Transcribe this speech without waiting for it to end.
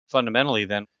fundamentally,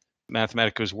 then,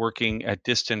 Mathematica was working at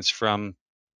distance from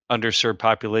underserved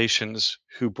populations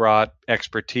who brought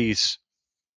expertise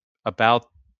about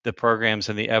the programs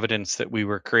and the evidence that we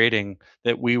were creating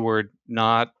that we were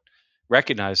not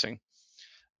recognizing.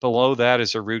 Below that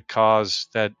is a root cause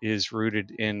that is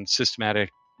rooted in systematic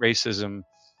racism,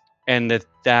 and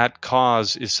that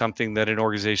cause is something that an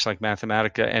organization like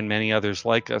Mathematica and many others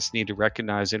like us need to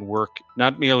recognize and work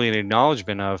not merely in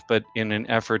acknowledgement of, but in an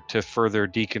effort to further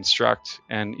deconstruct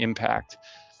and impact.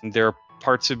 And there are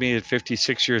parts of me at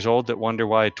 56 years old that wonder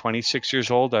why at 26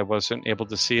 years old I wasn't able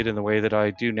to see it in the way that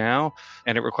I do now,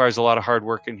 and it requires a lot of hard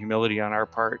work and humility on our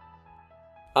part.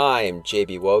 I'm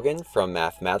JB Wogan from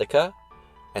Mathematica,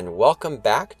 and welcome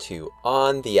back to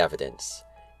On the Evidence,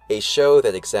 a show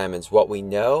that examines what we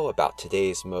know about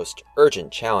today's most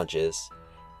urgent challenges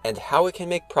and how we can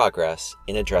make progress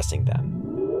in addressing them.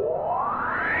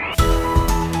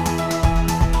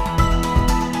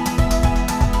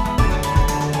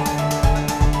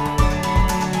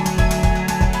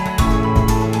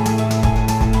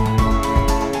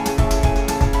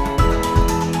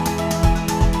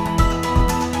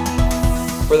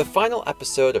 For the final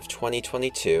episode of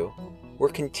 2022, we're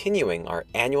continuing our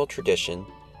annual tradition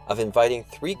of inviting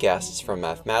 3 guests from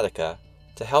Mathematica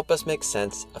to help us make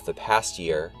sense of the past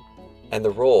year and the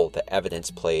role that evidence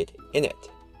played in it.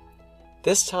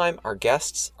 This time, our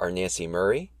guests are Nancy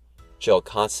Murray, Jill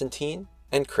Constantine,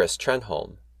 and Chris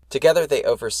Trenholm. Together, they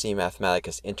oversee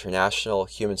Mathematica's International,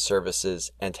 Human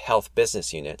Services, and Health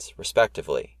business units,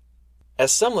 respectively.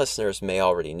 As some listeners may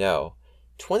already know,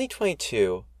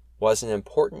 2022 was an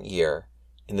important year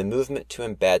in the movement to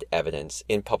embed evidence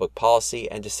in public policy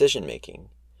and decision-making.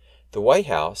 The White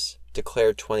House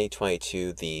declared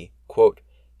 2022 the, quote,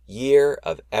 Year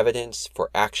of Evidence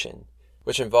for Action,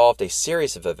 which involved a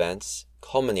series of events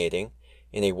culminating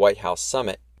in a White House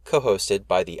summit co-hosted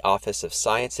by the Office of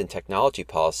Science and Technology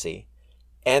Policy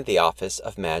and the Office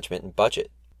of Management and Budget.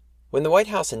 When the White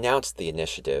House announced the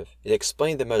initiative, it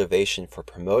explained the motivation for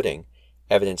promoting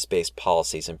evidence-based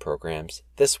policies and programs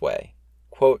this way,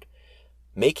 quote,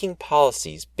 making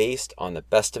policies based on the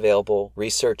best available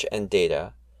research and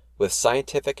data with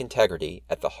scientific integrity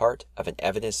at the heart of an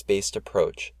evidence-based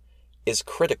approach is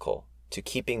critical to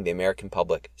keeping the American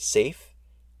public safe,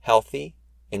 healthy,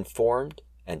 informed,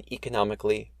 and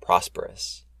economically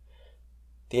prosperous.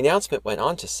 The announcement went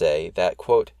on to say that,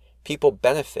 quote, people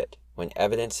benefit when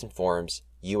evidence informs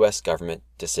U.S. government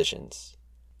decisions.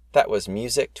 That was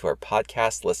music to our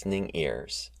podcast listening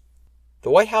ears. The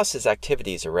White House's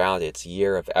activities around its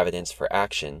Year of Evidence for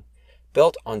Action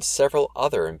built on several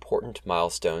other important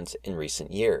milestones in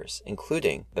recent years,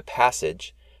 including the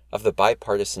passage of the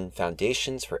Bipartisan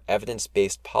Foundations for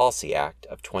Evidence-Based Policy Act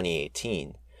of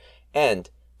 2018 and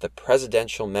the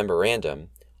Presidential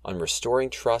Memorandum on Restoring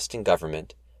Trust in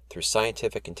Government through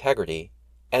Scientific Integrity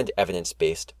and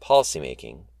Evidence-Based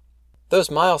Policymaking. Those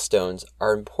milestones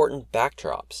are important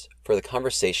backdrops for the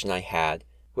conversation I had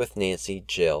with Nancy,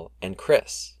 Jill, and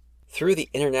Chris. Through the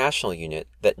international unit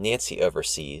that Nancy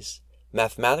oversees,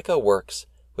 Mathematica works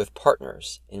with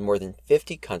partners in more than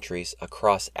 50 countries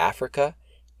across Africa,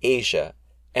 Asia,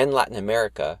 and Latin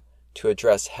America to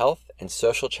address health and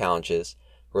social challenges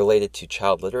related to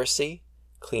child literacy,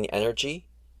 clean energy,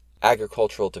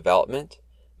 agricultural development,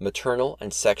 maternal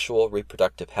and sexual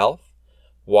reproductive health,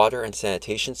 water and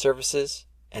sanitation services,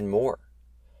 and more.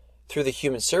 Through the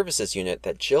Human Services Unit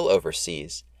that Jill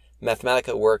oversees,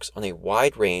 Mathematica works on a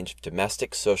wide range of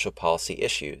domestic social policy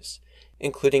issues,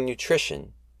 including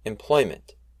nutrition,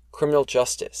 employment, criminal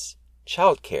justice,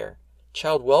 child care,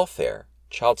 child welfare,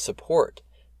 child support,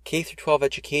 K-12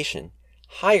 education,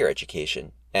 higher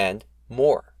education, and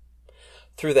more.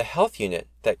 Through the Health Unit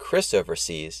that Chris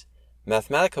oversees,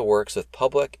 Mathematica works with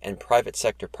public and private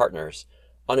sector partners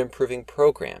on improving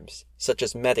programs such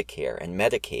as Medicare and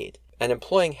Medicaid and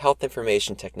employing health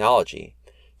information technology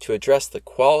to address the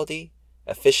quality,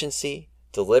 efficiency,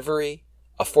 delivery,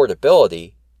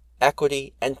 affordability,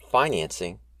 equity, and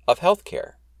financing of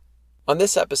healthcare. On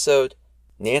this episode,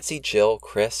 Nancy, Jill,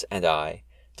 Chris, and I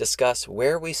discuss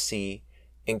where we see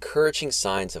encouraging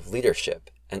signs of leadership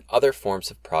and other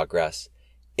forms of progress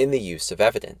in the use of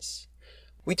evidence.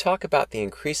 We talk about the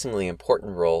increasingly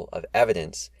important role of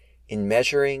evidence in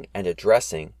measuring and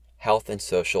addressing health and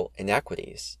social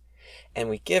inequities, and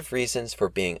we give reasons for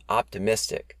being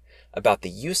optimistic about the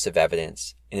use of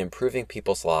evidence in improving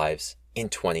people's lives in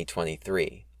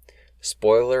 2023.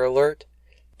 Spoiler alert,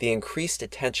 the increased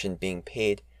attention being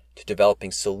paid to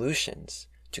developing solutions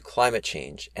to climate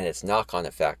change and its knock-on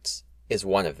effects is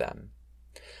one of them.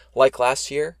 Like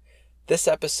last year, This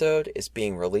episode is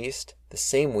being released the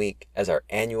same week as our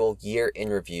annual Year in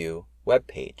Review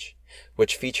webpage,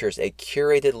 which features a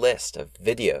curated list of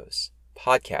videos,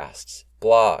 podcasts,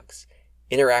 blogs,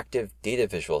 interactive data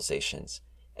visualizations,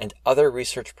 and other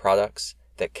research products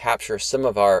that capture some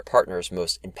of our partners'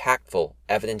 most impactful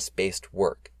evidence-based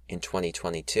work in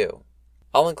 2022.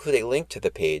 I'll include a link to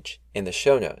the page in the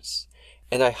show notes,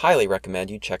 and I highly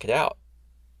recommend you check it out.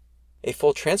 A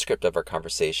full transcript of our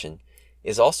conversation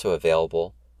is also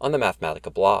available on the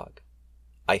Mathematica blog.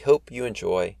 I hope you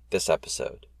enjoy this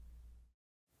episode.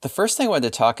 The first thing I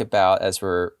wanted to talk about as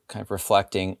we're kind of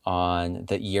reflecting on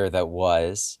the year that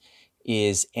was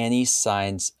is any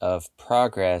signs of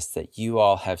progress that you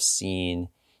all have seen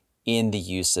in the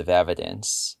use of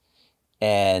evidence.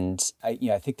 And I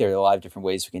think there are a lot of different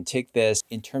ways we can take this.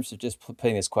 In terms of just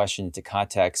putting this question into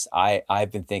context,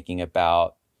 I've been thinking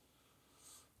about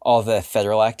all the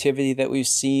federal activity that we've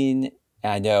seen.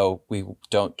 And I know we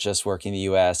don't just work in the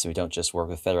US and we don't just work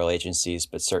with federal agencies,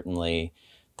 but certainly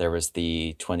there was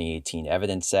the 2018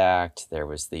 Evidence Act, there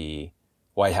was the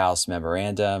White House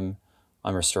memorandum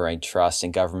on restoring trust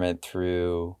in government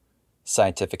through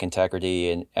scientific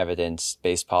integrity and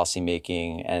evidence-based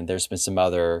policymaking. And there's been some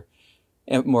other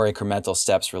more incremental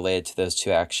steps related to those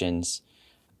two actions.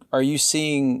 Are you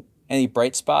seeing any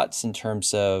bright spots in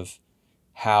terms of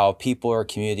how people or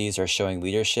communities are showing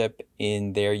leadership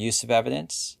in their use of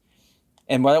evidence?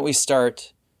 And why don't we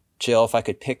start, Jill, if I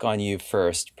could pick on you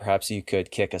first, perhaps you could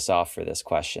kick us off for this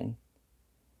question.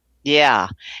 Yeah,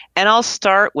 and I'll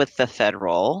start with the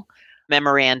federal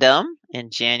memorandum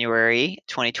in January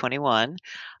 2021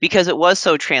 because it was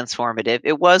so transformative.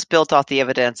 It was built off the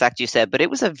Evidence Act, you said, but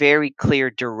it was a very clear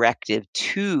directive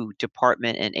to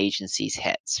department and agencies'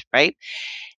 heads, right?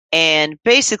 And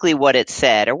basically what it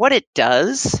said, or what it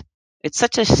does, it's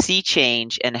such a sea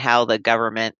change in how the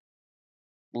government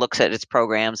looks at its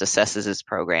programs, assesses its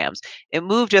programs. It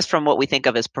moved just from what we think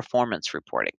of as performance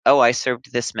reporting. Oh, I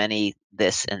served this many,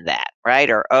 this and that, right?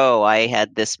 Or, oh, I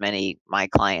had this many, my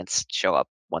clients show up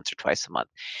once or twice a month,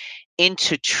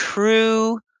 into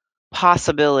true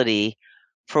possibility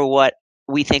for what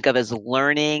we think of as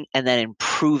learning and then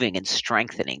improving and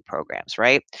strengthening programs,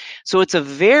 right? So it's a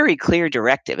very clear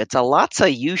directive. It's a lots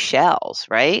of you shalls,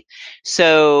 right?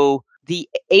 So the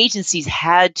agencies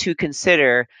had to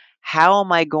consider, how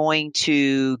am I going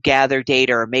to gather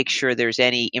data or make sure there's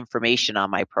any information on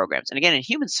my programs? And again, in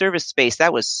human service space,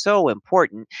 that was so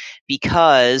important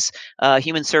because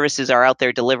human services are out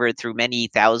there delivered through many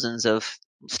thousands of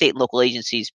state and local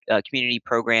agencies, community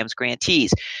programs,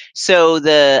 grantees. So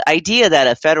the idea that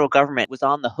a federal government was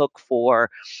on the hook for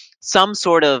some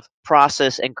sort of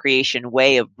process and creation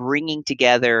way of bringing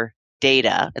together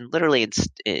data and literally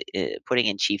putting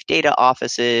in chief data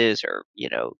offices or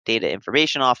data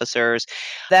information officers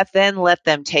that then let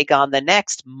them take on the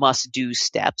next must do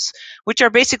steps, which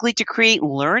are basically to create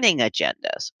learning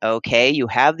agendas. Okay, you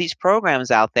have these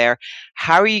programs out there.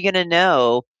 How are you going to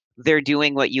know they're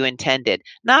doing what you intended?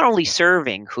 Not only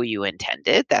serving who you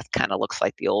intended, that kind of looks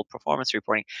like the old performance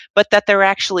reporting, but that they're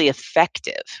actually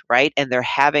effective, right? And they're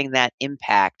having that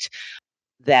impact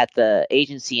that the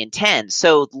agency intends.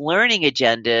 So learning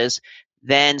agendas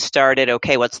then started,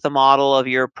 okay, what's the model of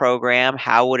your program?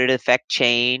 How would it affect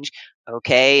change?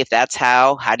 Okay, if that's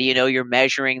how do you know you're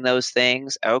measuring those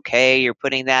things? Okay, you're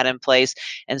putting that in place.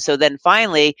 And so then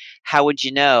finally, how would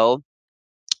you know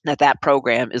that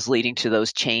program is leading to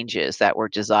those changes that were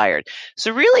desired?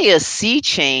 So really a sea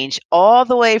change all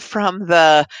the way from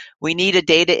we need a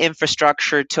data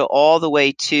infrastructure to all the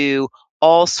way to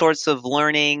all sorts of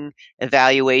learning,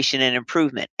 evaluation, and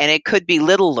improvement. And it could be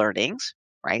little learnings,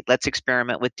 right? Let's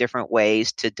experiment with different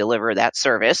ways to deliver that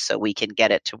service so we can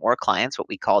get it to more clients, what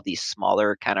we call these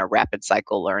smaller kind of rapid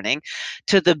cycle learning,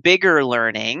 to the bigger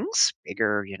learnings.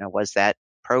 Bigger, was that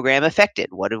program affected?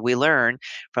 What did we learn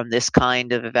from this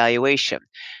kind of evaluation?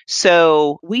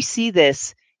 So we see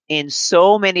this in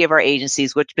so many of our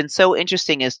agencies. What's been so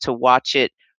interesting is to watch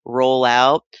it roll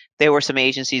out. There were some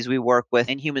agencies we work with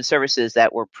in human services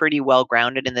that were pretty well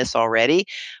grounded in this already,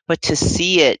 but to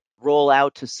see it roll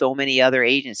out to so many other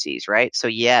agencies, right? So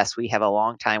yes, we have a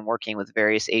long time working with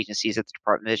various agencies at the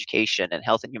Department of Education and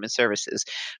Health and Human Services.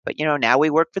 But now we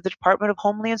work for the Department of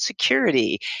Homeland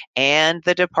Security and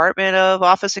the Department of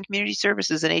Office and Community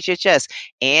Services and HHS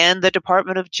and the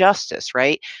Department of Justice,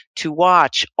 right? To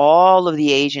watch all of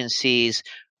the agencies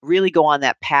really go on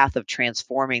that path of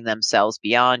transforming themselves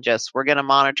beyond just, we're going to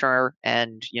monitor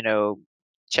and,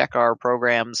 check our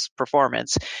program's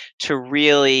performance, to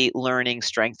really learning,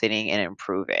 strengthening, and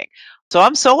improving. So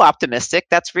I'm so optimistic.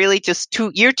 That's really just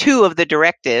year two of the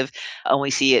directive, and we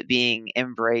see it being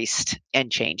embraced and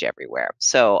change everywhere.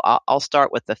 So I'll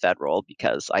start with the federal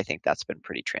because I think that's been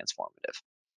pretty transformative.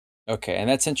 Okay, and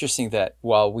that's interesting that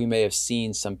while we may have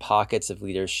seen some pockets of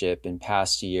leadership in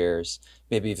past years,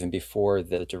 maybe even before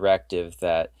the directive,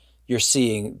 that you're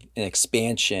seeing an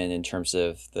expansion in terms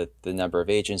of the number of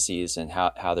agencies and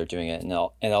how they're doing it.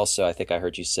 And also, I think I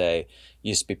heard you say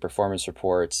used to be performance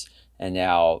reports, and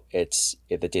now the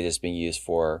data is being used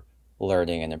for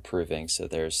learning and improving. So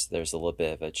there's a little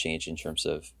bit of a change in terms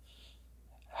of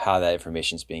how that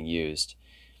information is being used.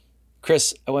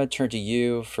 Chris, I want to turn to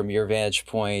you from your vantage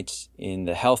point in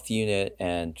the health unit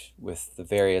and with the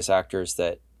various actors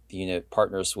that the unit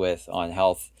partners with on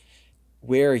health.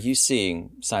 Where are you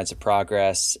seeing signs of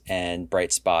progress and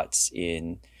bright spots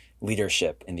in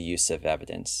leadership in the use of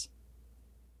evidence?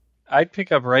 I'd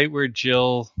pick up right where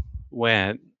Jill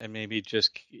went and maybe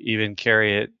just even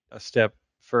carry it a step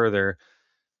further.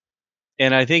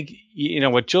 And I think,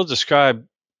 what Jill described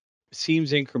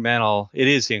seems incremental. It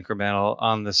is incremental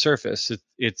on the surface.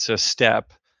 It's a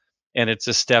step, and it's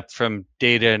a step from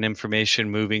data and information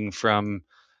moving from,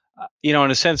 in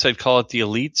a sense, I'd call it the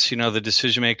elites, the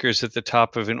decision makers at the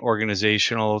top of an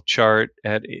organizational chart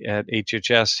at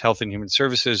HHS, Health and Human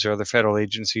Services, or other federal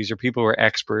agencies, or people who are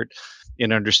expert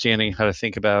in understanding how to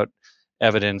think about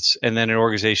evidence. And then an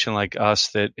organization like us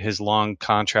that has long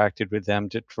contracted with them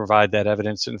to provide that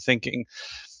evidence and thinking.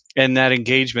 And that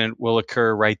engagement will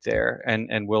occur right there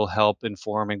and will help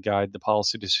inform and guide the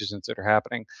policy decisions that are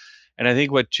happening. And I think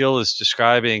what Jill is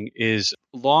describing is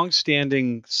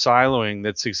longstanding siloing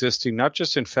that's existing, not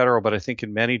just in federal, but I think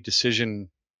in many decision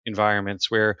environments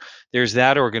where there's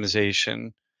that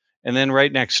organization. And then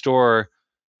right next door,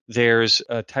 there's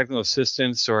a technical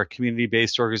assistance or a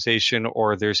community-based organization,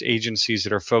 or there's agencies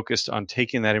that are focused on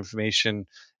taking that information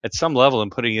at some level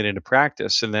and putting it into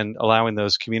practice, and then allowing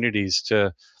those communities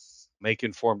to make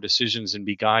informed decisions and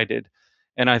be guided.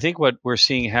 And I think what we're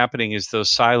seeing happening is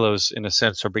those silos, in a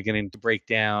sense, are beginning to break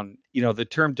down. The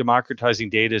term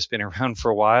democratizing data has been around for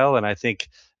a while, and I think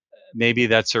maybe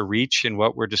that's a reach in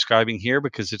what we're describing here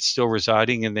because it's still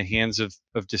residing in the hands of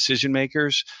decision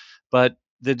makers. But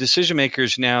the decision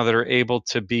makers now that are able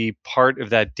to be part of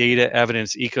that data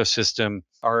evidence ecosystem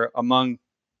are among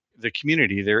the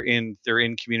community. They're in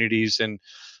communities and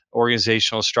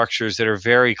organizational structures that are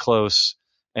very close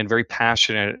and very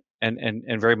passionate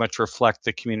and very much reflect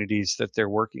the communities that they're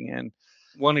working in.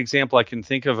 One example I can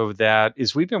think of that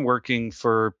is we've been working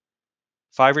for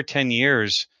 5 or 10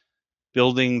 years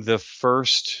building the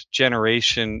first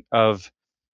generation of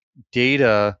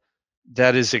data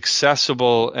that is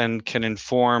accessible and can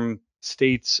inform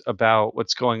states about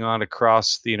what's going on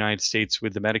across the United States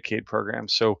with the Medicaid program.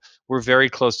 So we're very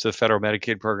close to the federal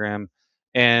Medicaid program,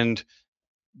 and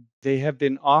they have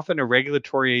been often a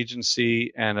regulatory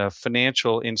agency and a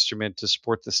financial instrument to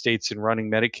support the states in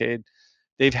running Medicaid.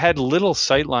 They've had little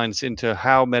sightlines into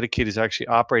how Medicaid is actually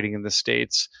operating in the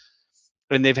states,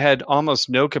 and they've had almost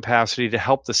no capacity to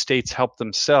help the states help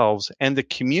themselves, and the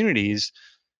communities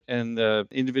and the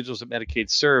individuals that Medicaid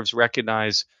serves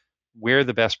recognize where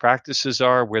the best practices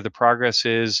are, where the progress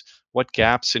is, what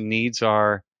gaps and needs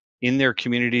are in their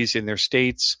communities, in their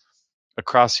states,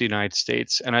 across the United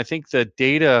States. And I think the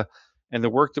data and the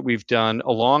work that we've done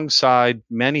alongside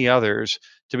many others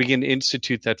to begin to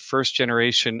institute that first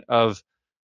generation of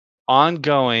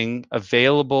ongoing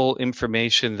available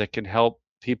information that can help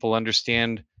people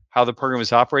understand how the program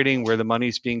is operating, where the money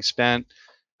is being spent,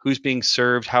 who's being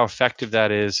served, how effective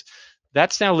that is.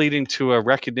 That's now leading to a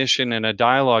recognition and a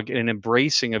dialogue and an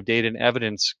embracing of data and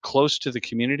evidence close to the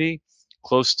community,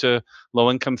 close to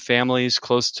low-income families,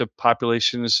 close to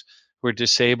populations who are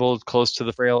disabled, close to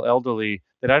the frail elderly,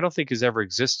 that I don't think has ever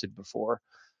existed before.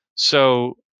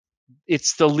 So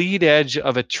it's the lead edge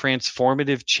of a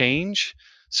transformative change.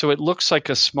 So it looks like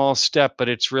a small step, but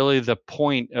it's really the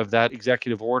point of that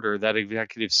executive order, that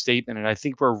executive statement. And I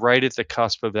think we're right at the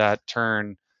cusp of that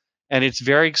turn. And it's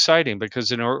very exciting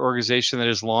because an organization that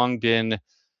has long been,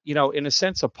 in a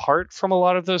sense, apart from a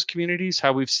lot of those communities,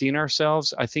 how we've seen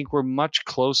ourselves, I think we're much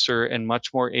closer and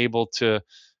much more able to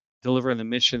deliver on the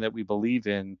mission that we believe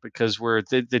in because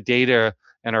the data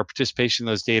and our participation in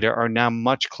those data are now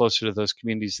much closer to those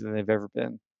communities than they've ever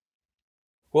been.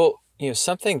 Well,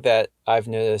 something that I've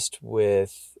noticed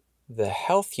with the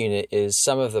health unit is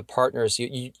some of the partners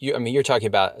I mean, you're talking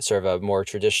about sort of a more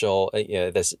traditional,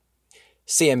 this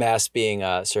CMS being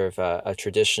a sort of a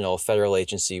traditional federal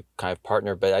agency kind of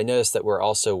partner, but I noticed that we're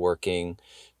also working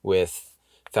with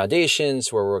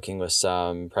foundations. We're working with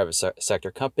some private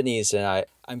sector companies. And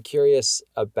I'm curious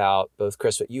about both,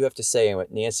 Chris, what you have to say, and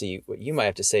what Nancy, what you might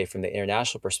have to say from the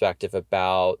international perspective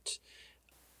about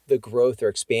the growth or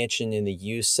expansion in the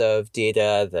use of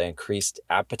data, the increased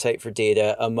appetite for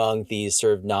data among these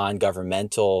sort of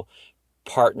non-governmental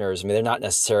partners. I mean, they're not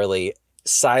necessarily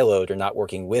siloed or not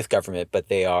working with government, but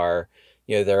they are,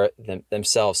 they're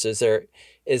themselves. So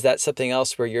is that something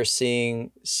else where you're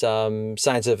seeing some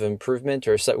signs of improvement,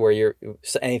 or where you're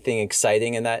anything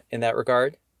exciting in that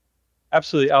regard?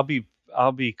 Absolutely.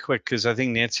 I'll be quick because I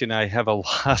think Nancy and I have a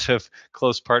lot of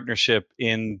close partnership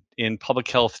in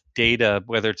public health data,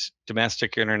 whether it's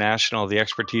domestic or international. The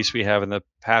expertise we have and the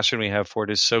passion we have for it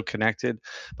is so connected.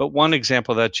 But one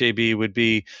example of that, JB, would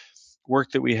be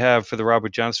work that we have for the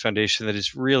Robert Johnson Foundation that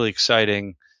is really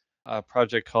exciting, a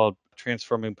project called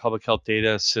Transforming Public Health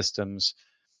Data Systems.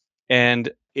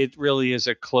 And it really is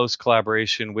a close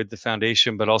collaboration with the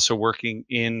foundation, but also working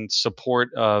in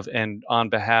support of and on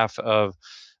behalf of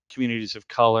communities of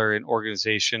color and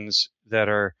organizations that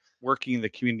are working in the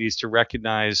communities to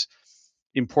recognize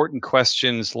important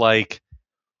questions like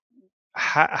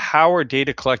how are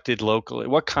data collected locally?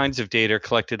 What kinds of data are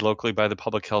collected locally by the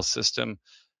public health system?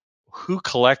 Who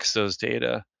collects those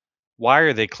data? Why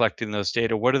are they collecting those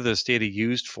data? What are those data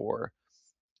used for?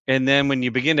 And then when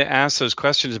you begin to ask those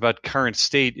questions about current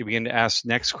state, you begin to ask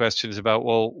next questions about,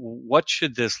 well, what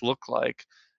should this look like?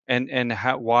 And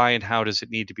how, why and how does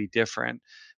it need to be different?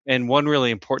 And one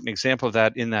really important example of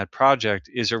that in that project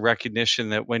is a recognition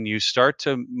that when you start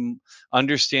to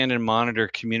understand and monitor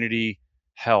community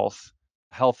health,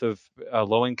 health of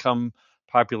low income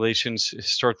populations,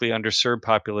 historically underserved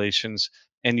populations,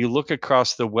 and you look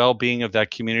across the well being of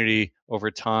that community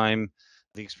over time,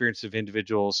 the experience of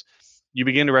individuals, you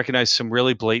begin to recognize some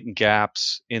really blatant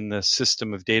gaps in the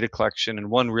system of data collection. And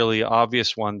one really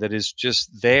obvious one that is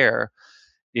just there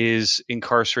is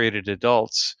incarcerated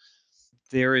adults.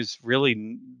 There is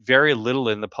really very little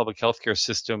in the public healthcare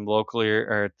system locally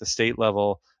or at the state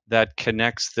level that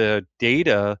connects the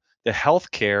data, the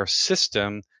healthcare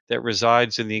system that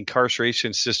resides in the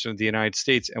incarceration system of the United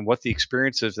States and what the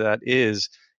experience of that is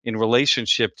in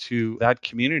relationship to that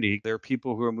community. There are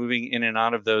people who are moving in and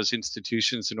out of those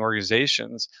institutions and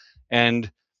organizations,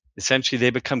 and essentially they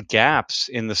become gaps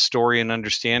in the story and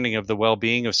understanding of the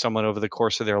well-being of someone over the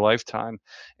course of their lifetime.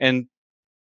 And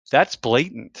that's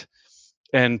blatant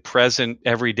and present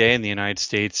every day in the United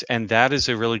States. And that is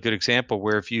a really good example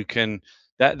where if you can,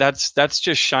 that's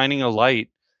just shining a light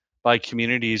by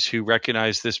communities who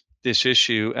recognize this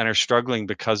issue and are struggling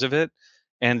because of it.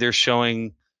 And they're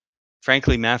showing,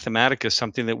 frankly, Mathematica is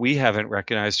something that we haven't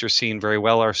recognized or seen very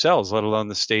well ourselves, let alone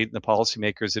the state and the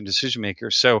policymakers and decision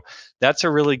makers. So that's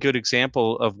a really good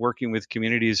example of working with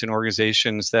communities and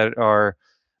organizations that are,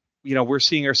 we're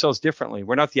seeing ourselves differently.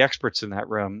 We're not the experts in that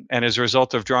room. And as a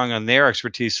result of drawing on their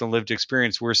expertise and lived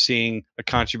experience, we're seeing a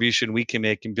contribution we can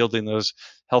make in building those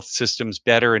health systems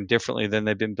better and differently than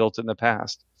they've been built in the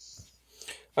past.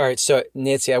 All right. So,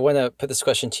 Nancy, I want to put this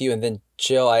question to you. And then,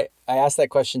 Jill, I asked that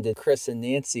question to Chris and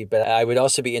Nancy, but I would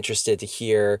also be interested to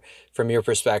hear from your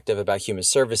perspective about human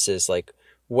services, like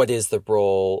what is the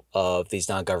role of these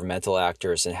non-governmental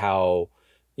actors and how,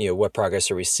 what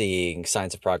progress are we seeing,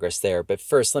 signs of progress there. But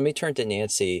first, let me turn to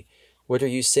Nancy. What are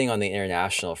you seeing on the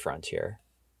international front here?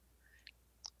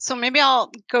 So maybe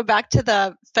I'll go back to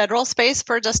the federal space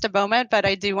for just a moment, but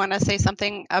I do want to say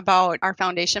something about our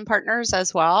foundation partners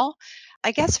as well.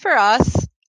 I guess for us,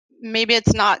 maybe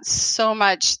it's not so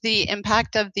much the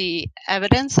impact of the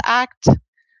Evidence Act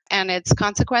and its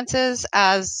consequences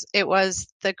as it was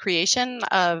the creation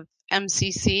of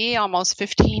MCC almost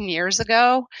 15 years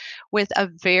ago with a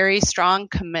very strong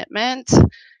commitment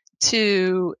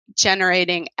to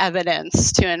generating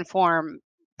evidence to inform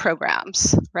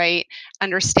programs, right?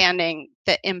 Understanding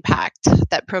the impact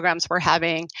that programs were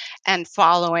having and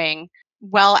following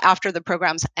well after the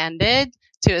programs ended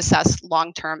to assess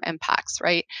long-term impacts,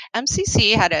 right?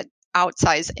 MCC had an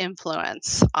outsized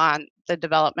influence on the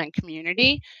development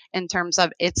community in terms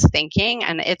of its thinking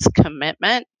and its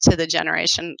commitment to the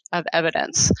generation of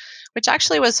evidence, which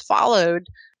actually was followed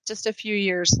just a few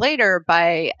years later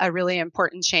by a really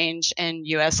important change in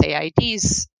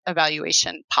USAID's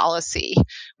evaluation policy,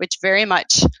 which very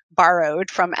much borrowed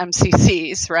from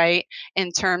MCC's, right,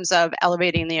 in terms of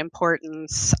elevating the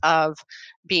importance of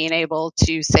being able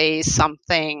to say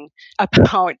something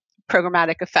about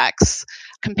programmatic effects,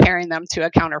 comparing them to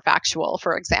a counterfactual,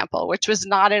 for example, which was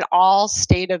not at all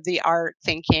state-of-the-art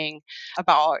thinking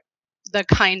about the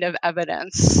kind of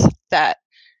evidence that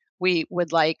we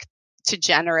would like to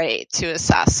generate to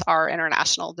assess our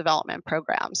international development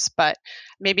programs. But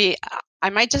maybe I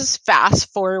might just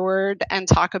fast forward and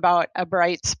talk about a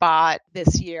bright spot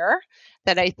this year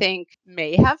that I think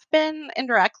may have been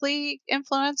indirectly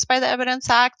influenced by the Evidence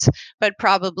Act, but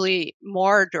probably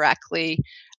more directly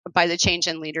by the change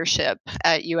in leadership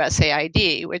at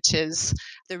USAID, which is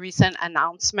the recent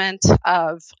announcement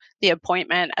of the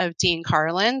appointment of Dean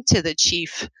Carlin to the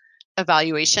Chief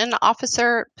Evaluation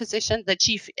Officer position, the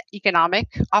Chief Economic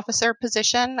Officer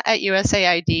position at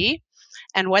USAID,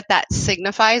 and what that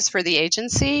signifies for the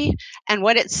agency and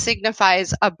what it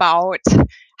signifies about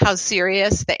how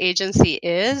serious the agency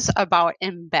is about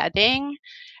embedding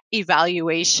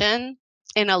evaluation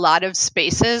in a lot of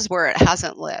spaces where it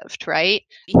hasn't lived, right?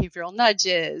 Behavioral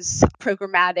nudges,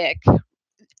 programmatic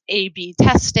A/B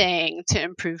testing to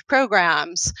improve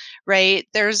programs, right?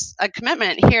 There's a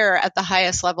commitment here at the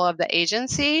highest level of the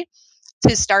agency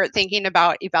to start thinking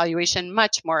about evaluation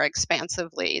much more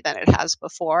expansively than it has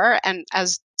before. And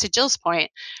as to Jill's point,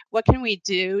 what can we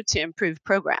do to improve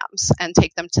programs and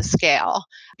take them to scale,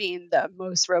 being the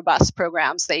most robust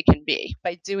programs they can be,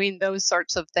 by doing those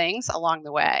sorts of things along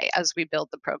the way as we build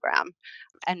the program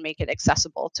and make it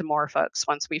accessible to more folks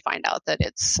once we find out that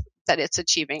it's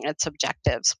achieving its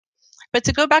objectives. But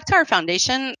to go back to our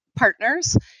foundation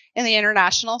partners in the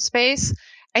international space,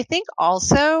 I think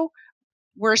also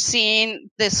we're seeing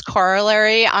this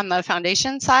corollary on the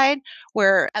foundation side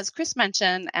where, as Chris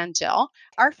mentioned and Jill,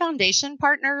 our foundation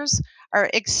partners are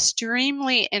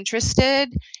extremely interested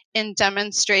in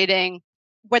demonstrating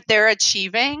what they're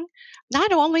achieving,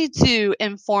 not only to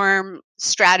inform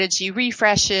strategy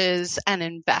refreshes and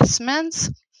investments,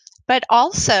 but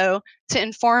also to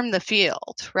inform the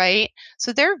field, right?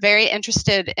 So they're very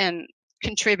interested in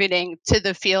contributing to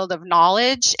the field of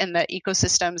knowledge and the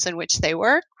ecosystems in which they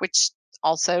work, which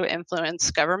also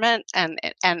influence government and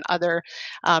other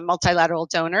multilateral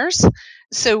donors.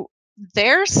 So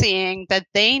they're seeing that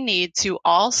they need to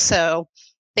also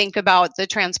think about the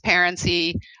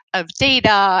transparency of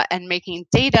data and making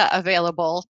data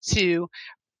available to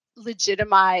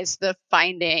legitimize the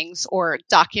findings or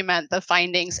document the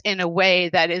findings in a way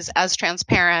that is as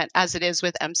transparent as it is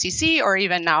with MCC or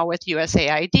even now with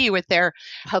USAID with their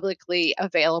publicly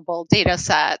available data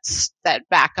sets that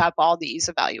back up all these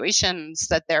evaluations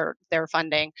that they're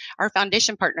funding. Our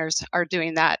foundation partners are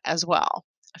doing that as well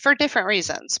for different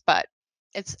reasons, but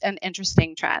it's an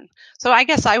interesting trend. So I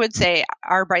guess I would say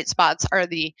our bright spots are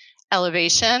the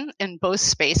elevation in both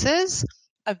spaces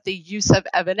of the use of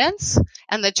evidence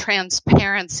and the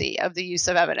transparency of the use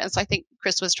of evidence. I think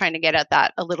Chris was trying to get at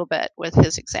that a little bit with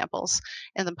his examples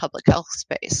in the public health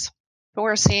space, but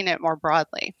we're seeing it more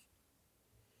broadly.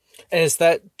 And is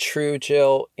that true,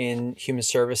 Jill, in human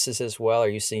services as well? Are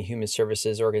you seeing human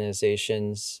services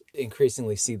organizations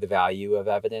increasingly see the value of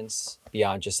evidence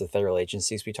beyond just the federal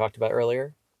agencies we talked about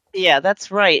earlier? Yeah,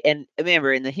 that's right. And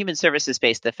remember, in the human services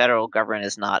space, the federal government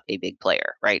is not a big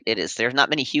player, right? There's not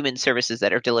many human services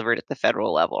that are delivered at the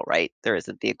federal level, right? There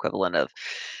isn't the equivalent of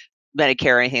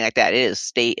Medicare or anything like that. It is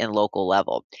state and local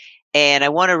level. And I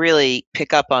want to really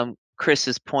pick up on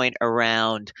Chris's point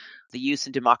around the use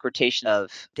and democratization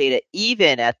of data,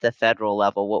 even at the federal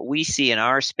level. What we see in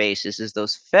our spaces is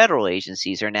those federal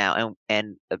agencies are now,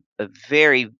 and a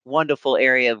very wonderful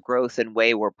area of growth and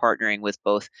way we're partnering with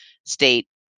both state,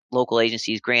 local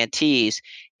agencies, grantees,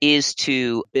 is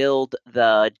to build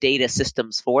the data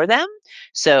systems for them.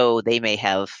 So they may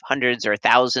have hundreds or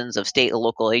thousands of state and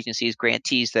local agencies,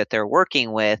 grantees that they're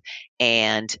working with,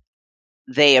 and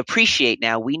they appreciate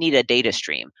now we need a data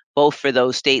stream, both for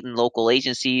those state and local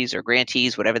agencies or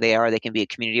grantees, whatever they are. They can be a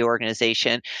community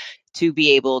organization, to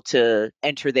be able to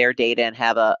enter their data and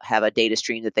have a data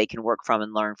stream that they can work from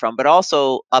and learn from, but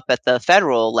also up at the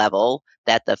federal level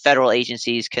that the federal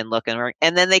agencies can look and learn,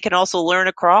 and then they can also learn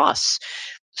across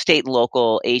state and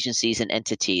local agencies and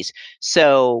entities.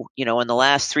 So, in the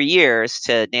last 3 years,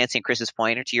 to Nancy and Chris's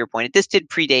point, or to your point, this did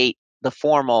predate the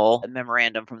formal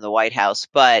memorandum from the White House,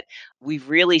 but we've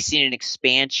really seen an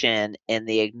expansion in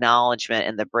the acknowledgement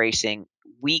and the bracing.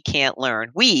 We can't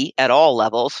learn, we at all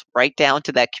levels, right down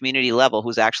to that community level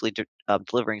who's actually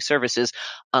delivering services,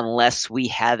 unless we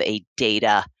have a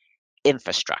data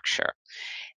infrastructure.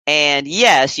 And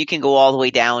yes, you can go all the way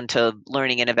down to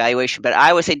learning and evaluation, but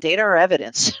I would say data are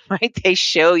evidence, right? They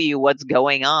show you what's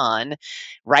going on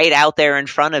right out there in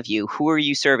front of you. Who are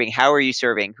you serving? How are you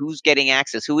serving? Who's getting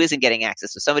access? Who isn't getting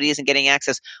access? If somebody isn't getting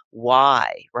access,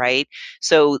 why, right?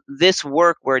 So this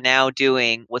work we're now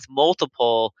doing with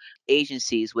multiple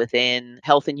agencies within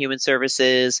health and human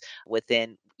services,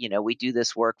 within we do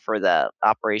this work for the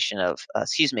Office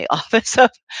of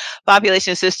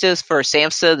Population Assistance for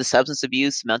SAMHSA, the Substance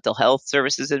Abuse Mental Health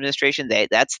Services Administration.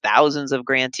 That's thousands of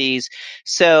grantees.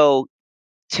 So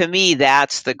to me,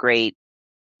 that's the great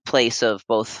place of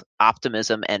both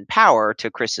optimism and power,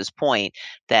 to Chris's point,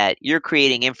 that you're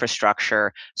creating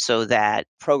infrastructure so that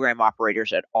program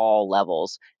operators at all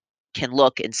levels can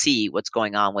look and see what's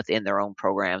going on within their own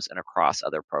programs and across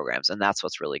other programs. And that's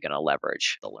what's really going to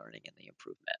leverage the learning and the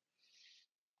improvement.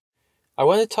 I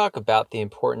want to talk about the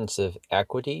importance of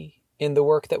equity in the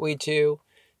work that we do.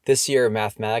 This year,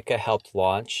 Mathematica helped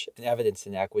launch an Evidence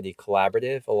and Equity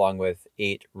Collaborative along with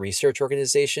 8 research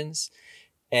organizations.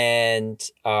 And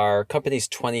our company's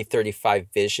 2035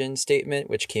 vision statement,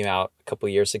 which came out a couple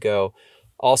years ago,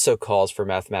 also calls for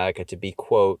Mathematica to be,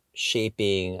 quote,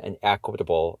 shaping an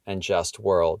equitable and just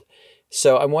world.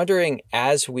 So I'm wondering,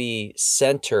 as we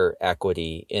center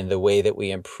equity in the way that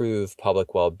we improve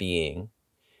public well-being,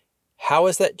 how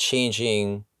is that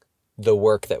changing the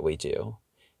work that we do?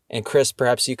 And Chris,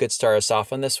 perhaps you could start us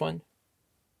off on this one.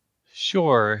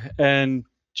 Sure. And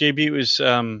JB, it was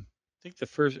I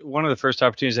think one of the first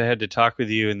opportunities I had to talk with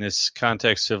you in this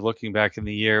context of looking back in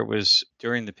the year was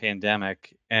during the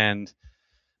pandemic. And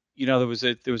there was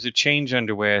a change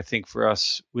underway, I think, for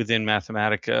us within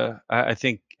Mathematica. I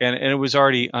think, and it was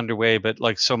already underway, but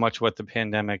like so much what the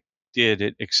pandemic did,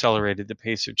 it accelerated the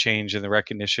pace of change and the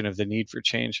recognition of the need for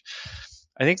change.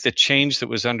 I think the change that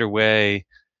was underway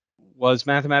was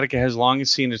Mathematica has long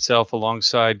seen itself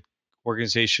alongside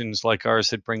organizations like ours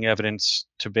that bring evidence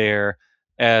to bear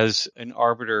as an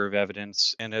arbiter of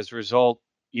evidence. And as a result,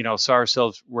 saw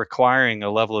ourselves requiring a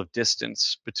level of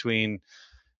distance between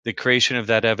the creation of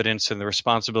that evidence and the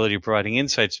responsibility of providing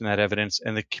insights from that evidence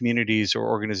and the communities or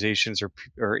organizations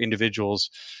or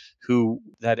individuals who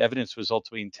that evidence was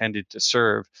ultimately intended to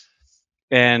serve.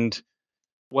 And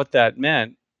what that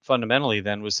meant fundamentally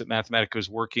then was that Mathematica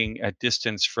was working at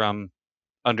distance from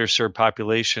underserved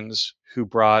populations who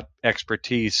brought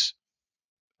expertise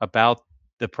about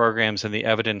the programs and the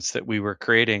evidence that we were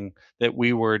creating that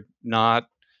we were not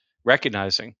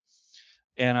recognizing.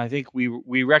 And I think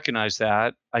we recognized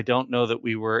that. I don't know that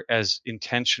we were as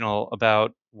intentional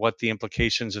about what the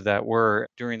implications of that were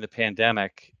during the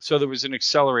pandemic. So there was an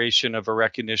acceleration of a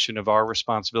recognition of our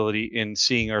responsibility in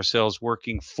seeing ourselves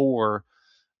working for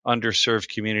underserved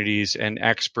communities and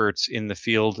experts in the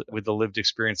field with the lived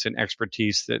experience and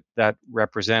expertise that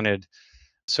represented.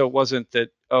 So it wasn't that,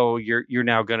 oh, you're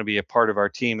now going to be a part of our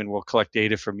team and we'll collect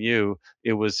data from you.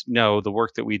 It was, no, the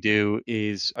work that we do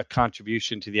is a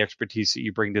contribution to the expertise that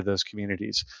you bring to those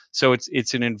communities. So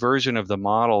it's an inversion of the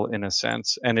model in a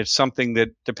sense, and it's something that,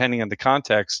 depending on the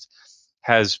context,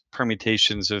 has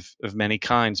permutations of many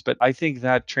kinds. But I think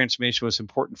that transformation was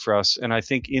important for us. And I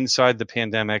think inside the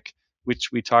pandemic,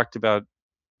 which we talked about,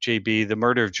 JB, the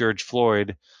murder of George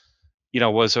Floyd,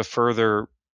 was a further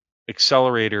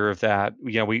accelerator of that.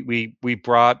 We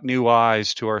brought new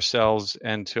eyes to ourselves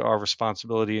and to our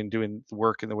responsibility in doing the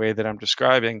work in the way that I'm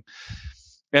describing.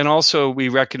 And also we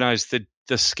recognized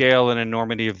the scale and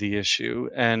enormity of the issue.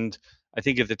 And I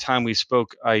think at the time we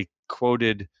spoke, I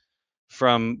quoted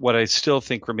from what I still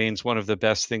think remains one of the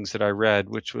best things that I read,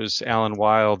 which was Alan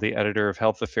Weil, the editor of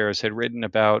Health Affairs, had written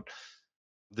about.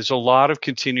 There's a lot of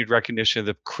continued recognition of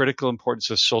the critical importance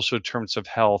of social determinants of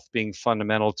health being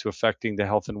fundamental to affecting the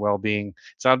health and well-being.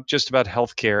 It's not just about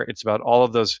healthcare. It's about all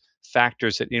of those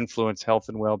factors that influence health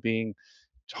and well-being: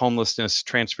 homelessness,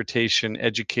 transportation,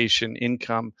 education,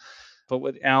 income. But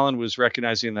what Alan was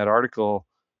recognizing in that article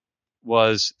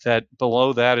was that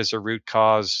below that is a root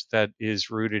cause that is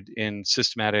rooted in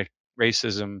systematic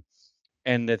racism,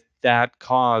 and that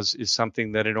cause is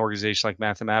something that an organization like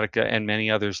Mathematica and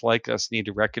many others like us need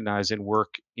to recognize and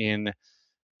work in,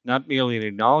 not merely an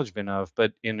acknowledgement of,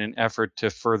 but in an effort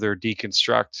to further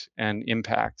deconstruct and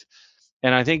impact.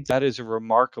 And I think that is a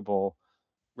remarkable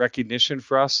recognition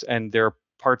for us. And there are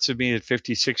parts of me at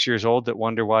 56 years old that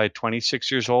wonder why at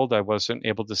 26 years old I wasn't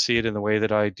able to see it in the way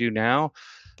that I do now.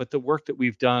 But the work that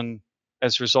we've done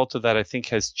as a result of that, I think,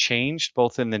 has changed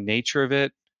both in the nature of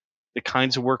it, the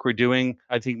kinds of work we're doing.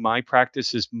 I think my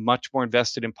practice is much more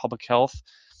invested in public health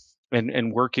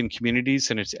and work in communities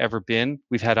than it's ever been.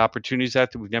 We've had opportunities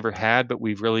that we've never had, but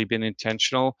we've really been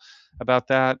intentional about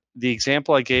that. The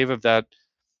example I gave of that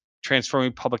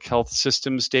transforming public health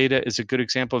systems data is a good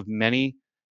example of many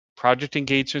project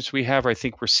engagements we have. I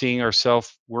think we're seeing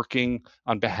ourselves working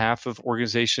on behalf of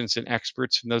organizations and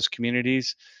experts in those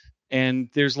communities. And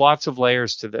there's lots of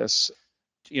layers to this.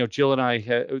 Jill and I,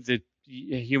 the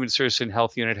Human Services and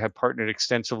Health Unit, have partnered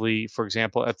extensively, for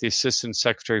example, at the Assistant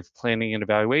Secretary of Planning and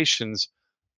Evaluations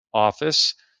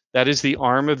office That is the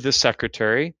arm of the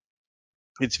secretary.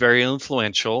 It's very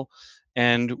influential,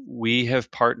 and we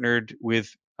have partnered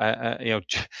with,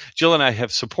 Jill and I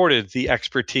have supported the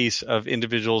expertise of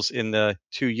individuals in the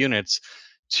two units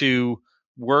to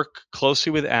work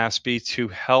closely with ASPE to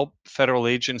help federal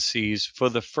agencies for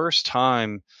the first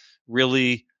time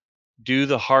really do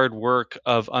the hard work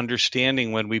of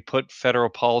understanding when we put federal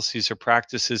policies or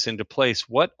practices into place,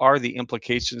 what are the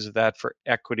implications of that for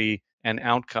equity and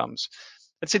outcomes?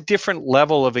 It's a different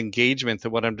level of engagement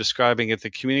than what I'm describing at the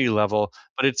community level,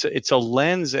 but it's a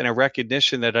lens and a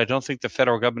recognition that I don't think the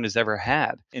federal government has ever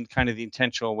had in kind of the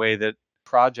intentional way that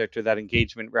project or that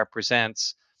engagement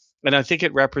represents. And I think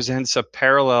it represents a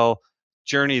parallel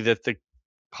journey that the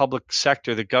public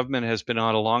sector, the government has been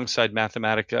on alongside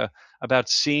Mathematica about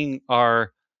seeing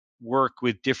our work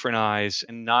with different eyes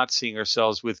and not seeing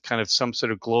ourselves with kind of some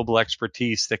sort of global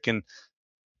expertise that can,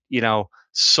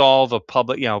 solve a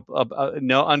public,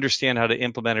 understand how to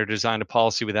implement or design a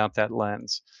policy without that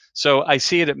lens. So I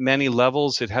see it at many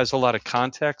levels. It has a lot of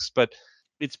context, but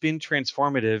it's been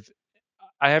transformative.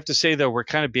 I have to say, though, we're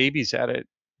kind of babies at it,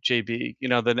 JB.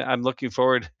 Then I'm looking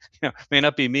forward, may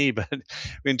not be me, but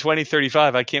in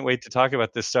 2035, I can't wait to talk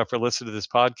about this stuff or listen to this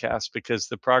podcast, because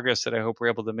the progress that I hope we're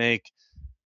able to make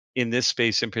in this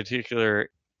space in particular,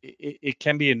 it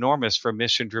can be enormous for a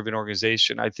mission-driven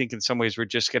organization. I think in some ways we're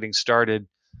just getting started,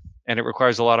 and it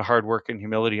requires a lot of hard work and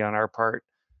humility on our part.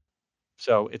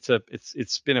 So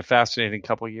it's been a fascinating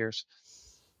couple of years.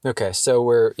 Okay, so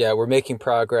we're making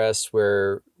progress.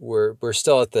 We're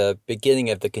still at the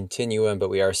beginning of the continuum, but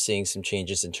we are seeing some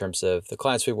changes in terms of the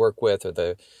clients we work with,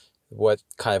 or what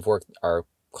kind of work our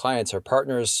clients, our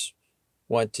partners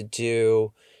want to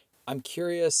do. I'm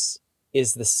curious,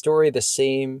 is the story the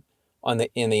same in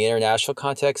the international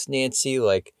context, Nancy?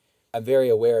 Like, I'm very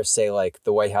aware of, say, like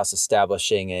the White House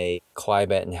establishing a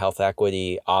climate and health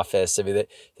equity office. I mean,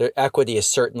 the equity is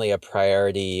certainly a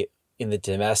priority in the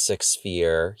domestic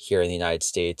sphere here in the United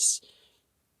States,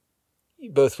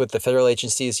 both with the federal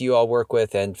agencies you all work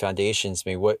with and foundations.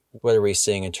 I mean, what are we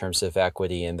seeing in terms of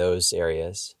equity in those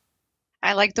areas?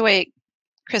 I like the way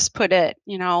Chris put it.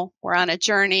 We're on a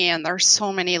journey, and there's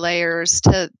so many layers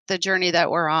to the journey that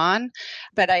we're on.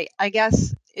 But I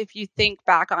guess if you think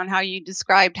back on how you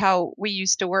described how we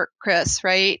used to work, Chris,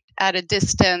 right, at a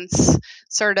distance,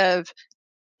 sort of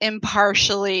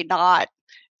impartially, not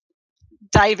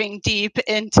diving deep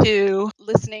into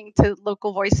listening to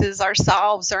local voices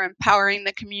ourselves, or empowering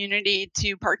the community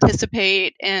to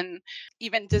participate in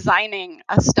even designing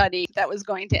a study that was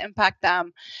going to impact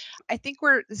them. I think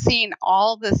we're seeing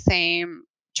all the same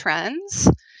trends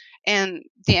in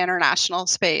the international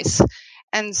space.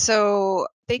 And so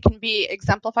they can be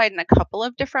exemplified in a couple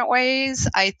of different ways.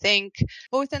 I think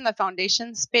both in the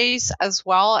foundation space as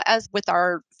well as with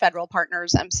our federal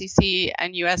partners, MCC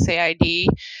and USAID,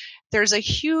 there's a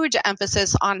huge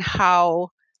emphasis on how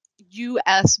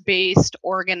US-based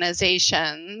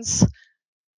organizations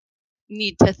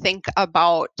need to think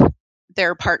about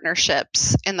their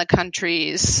partnerships in the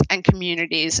countries and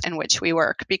communities in which we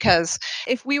work. Because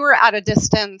if we were at a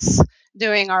distance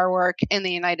doing our work in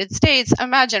the United States,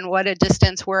 imagine what a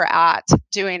distance we're at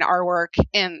doing our work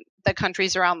in the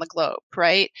countries around the globe,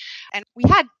 right? And we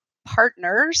had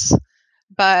partners,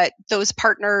 but those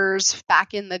partners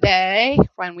back in the day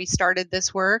when we started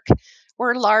this work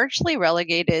were largely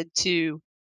relegated to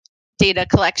data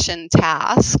collection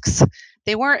tasks.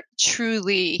 They weren't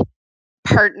truly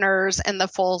partners in the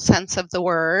full sense of the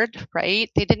word, right?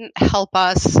 They didn't help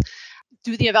us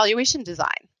do the evaluation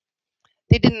design.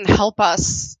 They didn't help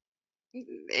us,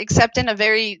 except in a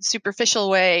very superficial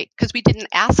way, because we didn't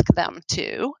ask them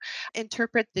to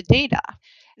interpret the data.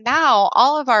 Now,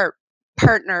 all of our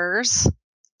partners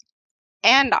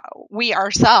and we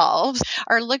ourselves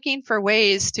are looking for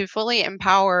ways to fully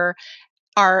empower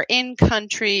our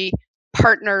in-country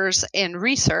partners in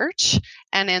research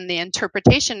and in the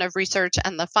interpretation of research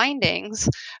and the findings,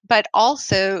 but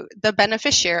also the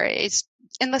beneficiaries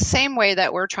in the same way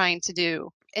that we're trying to do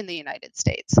in the United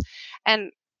States.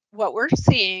 And what we're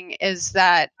seeing is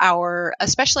that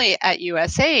especially at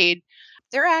USAID,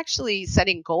 they're actually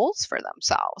setting goals for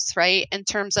themselves, right? In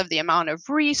terms of the amount of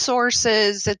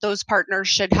resources that those partners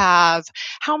should have,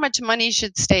 how much money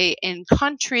should stay in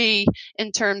country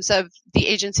in terms of the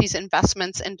agency's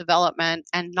investments in development,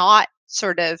 and not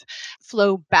sort of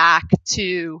flow back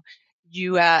to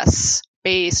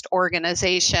US-based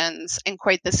organizations in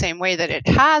quite the same way that it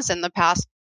has in the past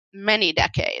many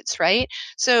decades, right?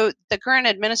 So the current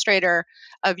administrator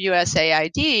of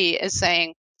USAID is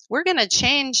saying, we're going to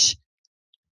change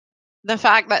the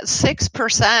fact that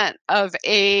 6% of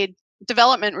aid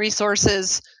development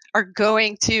resources are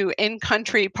going to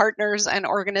in-country partners and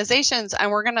organizations,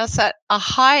 and we're going to set a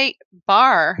high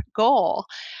bar goal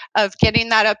of getting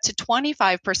that up to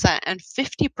 25% and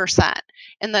 50%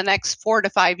 in the next 4 to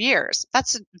 5 years.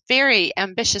 That's a very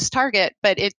ambitious target,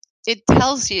 but it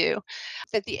tells you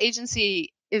that the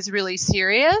agency is really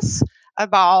serious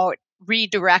about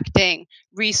redirecting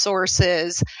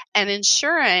resources and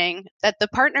ensuring that the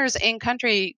partners in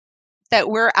country that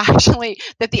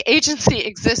that the agency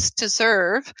exists to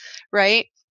serve, right,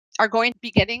 are going to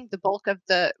be getting the bulk of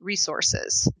the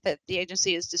resources that the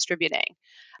agency is distributing.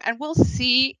 And we'll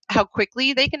see how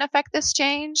quickly they can affect this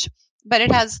change, but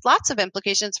it has lots of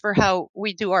implications for how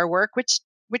we do our work, which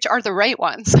are the right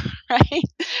ones, right?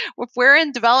 If we're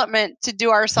in development to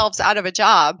do ourselves out of a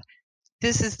job,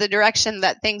 this is the direction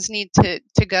that things need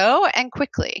to go, and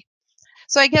quickly.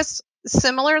 So I guess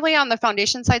similarly on the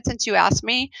foundation side, since you asked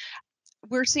me,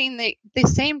 we're seeing the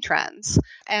same trends,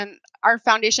 and our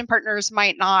foundation partners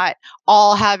might not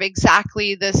all have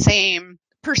exactly the same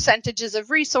percentages of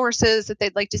resources that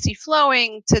they'd like to see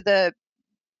flowing to the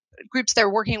groups they're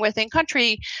working with in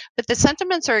country, but the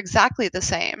sentiments are exactly the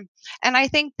same. And I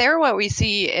think there what we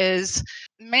see is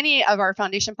many of our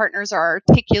foundation partners are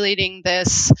articulating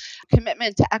this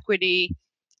commitment to equity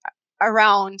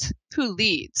around who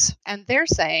leads. And they're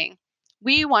saying,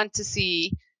 we want to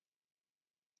see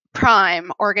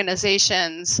prime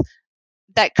organizations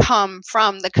that come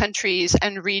from the countries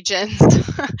and regions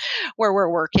where we're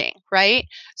working, right?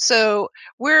 So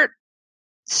we're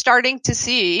starting to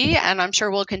see, and I'm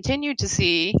sure we'll continue to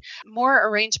see, more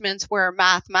arrangements where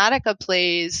Mathematica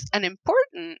plays an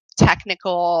important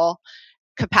technical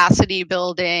capacity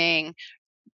building,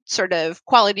 sort of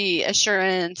quality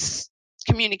assurance,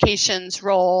 communications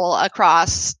role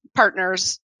across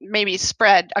partners, maybe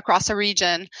spread across a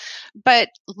region. But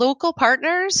local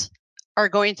partners are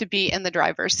going to be in the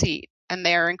driver's seat, and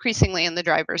they are increasingly in the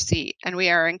driver's seat. And we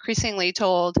are increasingly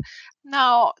told,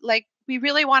 no, like, we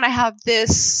really want to have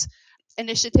this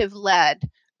initiative led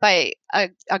by a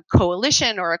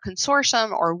coalition or a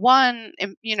consortium or one,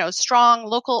 strong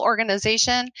local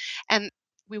organization. And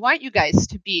we want you guys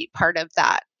to be part of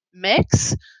that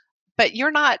mix, but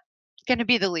you're not going to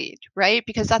be the lead, right?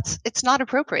 Because it's not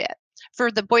appropriate.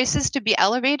 For the voices to be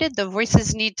elevated, the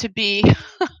voices need to be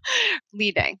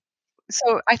leading.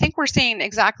 So I think we're seeing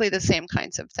exactly the same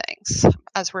kinds of things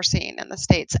as we're seeing in the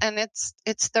States, and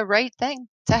it's the right thing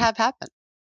to have happen.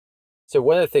 So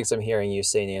one of the things I'm hearing you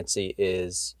say, Nancy,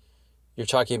 is you're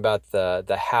talking about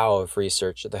the how of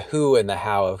research, the who and the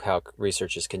how of how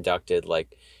research is conducted,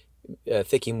 like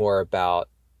thinking more about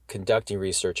conducting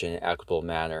research in an equitable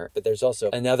manner. But there's also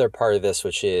another part of this,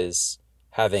 which is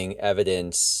having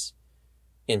evidence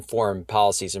inform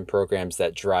policies and programs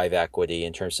that drive equity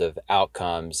in terms of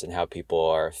outcomes and how people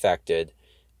are affected.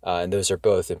 And those are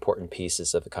both important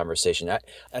pieces of the conversation.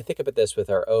 I think about this with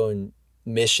our own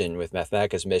mission, with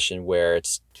Mathematica's mission, where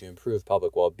it's to improve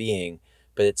public well-being.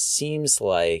 But it seems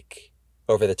like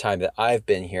over the time that I've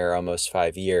been here, almost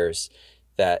 5 years,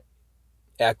 that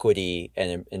equity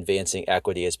and advancing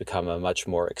equity has become a much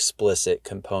more explicit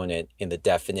component in the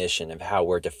definition of how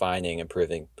we're defining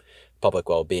improving public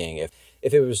well-being.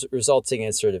 If it was resulting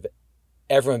in sort of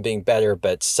everyone being better,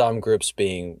 but some groups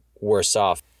being worse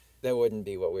off, that wouldn't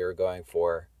be what we were going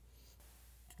for.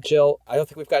 Jill, I don't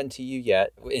think we've gotten to you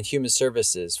yet. In human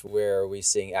services, where are we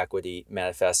seeing equity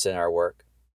manifest in our work?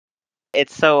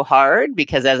 It's so hard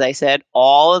because, as I said,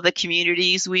 all of the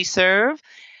communities we serve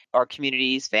are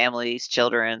communities, families,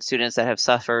 children, students that have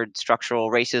suffered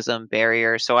structural racism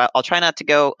barriers. So I'll try not to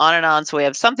go on and on so we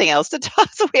have something else to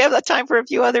talk, so we have time for a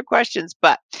few other questions.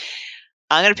 But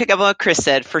I'm going to pick up on what Chris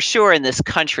said. For sure, in this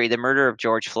country, the murder of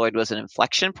George Floyd was an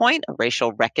inflection point, a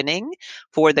racial reckoning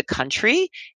for the country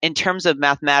in terms of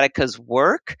Mathematica's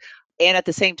work. And at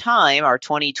the same time,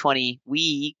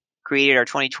 we created our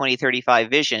 2020-35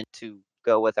 vision to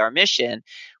go with our mission,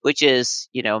 which is,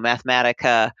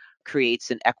 Mathematica creates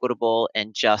an equitable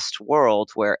and just world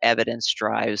where evidence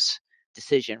drives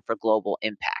decision for global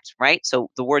impact, right? So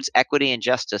the words equity and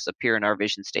justice appear in our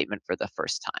vision statement for the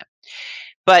first time.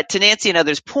 But to Nancy and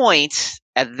others' point,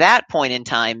 at that point in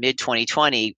time,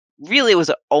 mid-2020, really it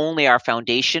was only our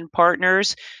foundation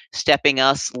partners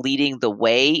leading the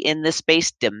way in this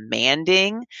space,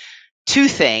 demanding two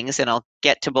things, and I'll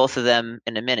get to both of them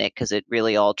in a minute because it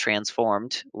really all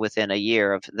transformed within a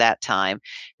year of that time.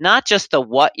 Not just the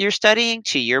what you're studying,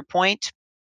 to your point,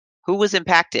 who was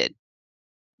impacted?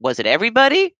 Was it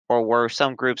everybody, or were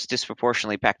some groups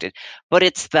disproportionately impacted? But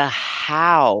it's the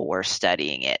how we're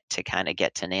studying it to kind of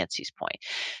get to Nancy's point.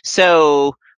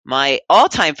 So My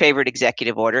all-time favorite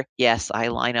executive order, yes, I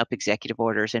line up executive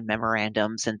orders and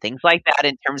memorandums and things like that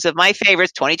in terms of my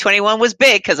favorites. 2021 was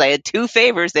big because I had two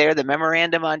favors there, the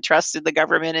memorandum on trust in the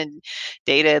government and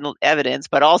data and evidence,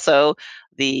 but also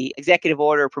the executive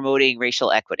order promoting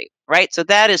racial equity, right? So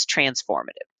that is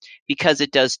transformative because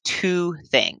it does two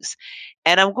things.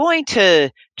 And I'm going to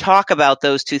talk about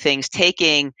those two things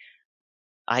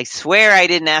I swear I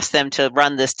didn't ask them to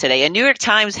run this today. A New York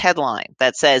Times headline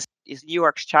that says, is New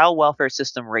York's child welfare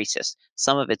system racist?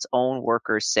 Some of its own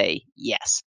workers say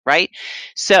yes, right?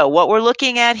 So what we're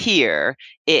looking at here,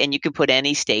 and you can put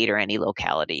any state or any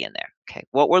locality in there, okay?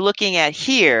 What we're looking at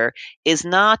here is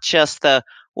not just well,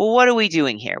 what are we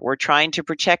doing here? We're trying to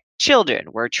protect children.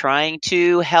 We're trying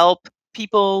to help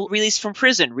people released from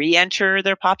prison re-enter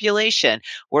their population.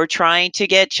 We're trying to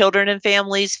get children and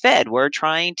families fed. We're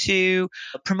trying to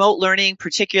promote learning,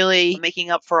 particularly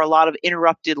making up for a lot of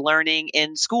interrupted learning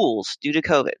in schools due to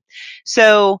COVID.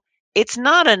 So it's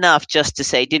not enough just to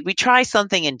say, did we try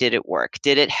something and did it work?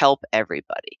 Did it help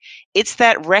everybody? It's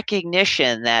that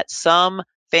recognition that some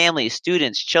families,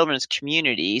 students, children's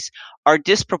communities are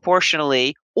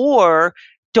disproportionately or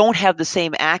don't have the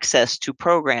same access to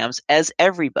programs as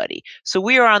everybody. So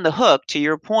we are on the hook, to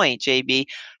your point, JB.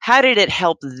 How did it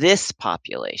help this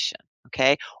population?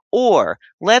 Okay. Or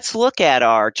let's look at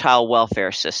our child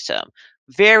welfare system.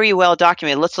 Very well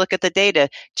documented. Let's look at the data.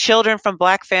 Children from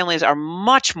Black families are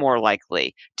much more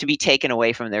likely to be taken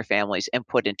away from their families and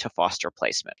put into foster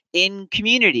placement. In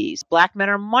communities, Black men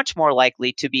are much more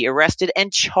likely to be arrested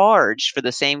and charged for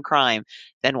the same crime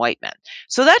than white men.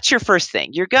 So that's your first thing.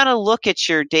 You're going to look at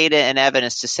your data and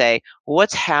evidence to say,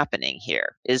 what's happening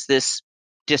here? Is this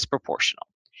disproportional?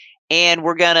 And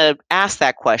we're going to ask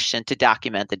that question to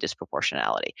document the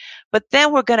disproportionality. But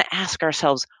then we're going to ask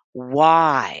ourselves,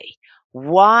 why?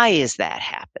 Why is that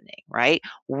happening, right?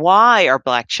 Why are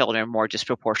Black children more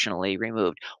disproportionately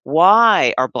removed?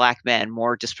 Why are Black men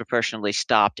more disproportionately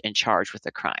stopped and charged with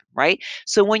a crime, right?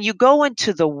 So when you go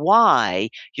into the why,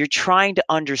 you're trying to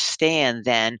understand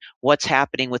then what's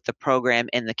happening with the program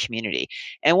in the community.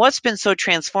 And what's been so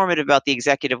transformative about the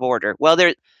executive order? Well,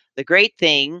 the great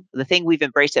thing, the thing we've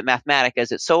embraced at Mathematica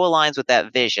is it so aligns with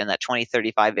that vision, that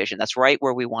 2035 vision. That's right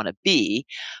where we want to be.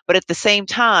 But at the same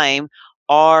time,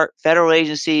 our federal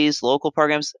agencies, local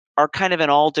programs are kind of in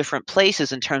all different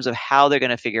places in terms of how they're going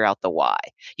to figure out the why.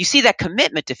 You see that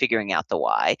commitment to figuring out the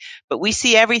why, but we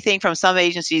see everything from some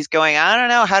agencies going, I don't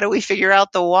know, how do we figure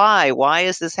out the why? Why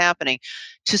is this happening?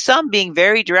 To some being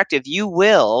very directive, you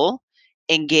will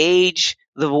engage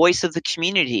the voice of the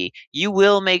community. You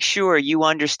will make sure you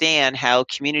understand how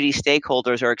community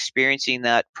stakeholders are experiencing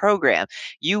that program.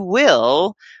 You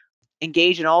will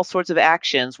engage in all sorts of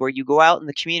actions where you go out in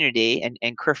the community,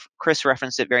 and Chris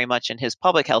referenced it very much in his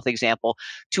public health example,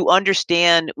 to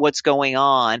understand what's going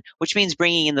on, which means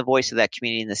bringing in the voice of that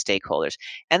community and the stakeholders.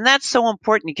 And that's so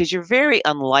important because you're very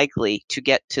unlikely to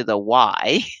get to the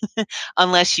why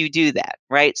unless you do that,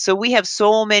 right? So we have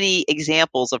so many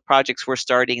examples of projects we're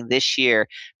starting this year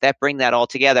that bring that all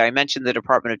together. I mentioned the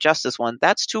Department of Justice one.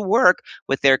 That's to work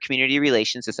with their community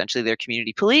relations, essentially their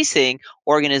community policing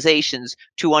organizations,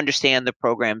 to understand the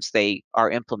programs they are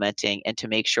implementing and to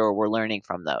make sure we're learning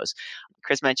from those.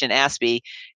 Chris mentioned ASPE.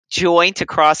 Joint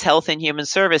across Health and Human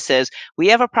Services, we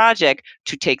have a project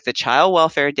to take the child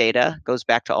welfare data, goes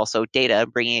back to also data,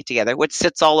 bringing it together, which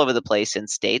sits all over the place in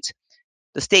states,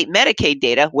 the state Medicaid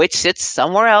data, which sits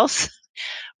somewhere else,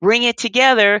 bring it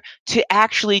together to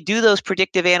actually do those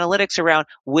predictive analytics around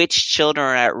which children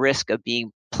are at risk of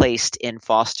being placed in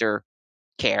foster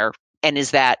care, and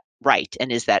is that right,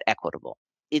 and is that equitable?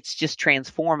 It's just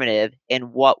transformative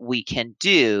in what we can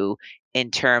do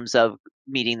in terms of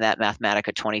meeting that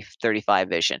Mathematica 2035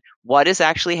 vision. What is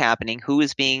actually happening? Who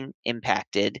is being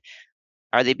impacted?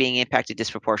 Are they being impacted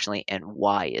disproportionately? And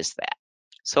why is that?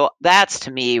 So that's,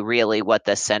 to me, really what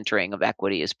the centering of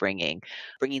equity is bringing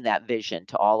that vision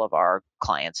to all of our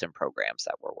clients and programs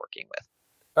that we're working with.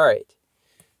 All right.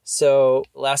 So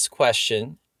last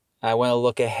question. I want to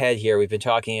look ahead here. We've been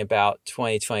talking about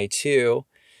 2022,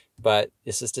 but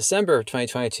this is December of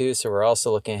 2022, so we're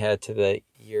also looking ahead to the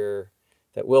year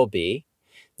that will be,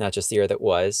 not just the year that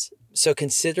was. So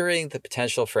considering the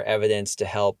potential for evidence to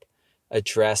help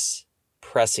address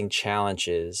pressing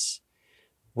challenges,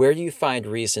 where do you find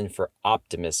reason for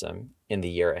optimism in the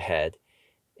year ahead?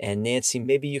 And Nancy,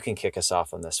 maybe you can kick us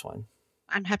off on this one.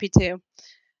 I'm happy to.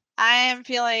 I am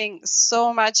feeling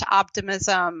so much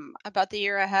optimism about the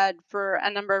year ahead for a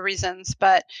number of reasons,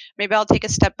 but maybe I'll take a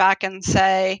step back and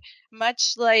say,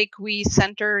 much like we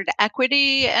centered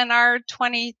equity in our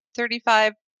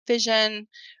 2035 vision,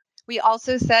 We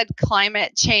also said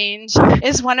climate change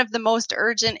is one of the most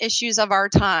urgent issues of our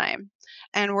time,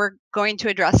 and we're going to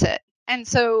address it. And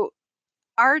so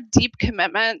our deep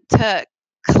commitment to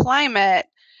climate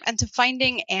and to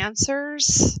finding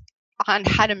answers on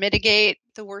how to mitigate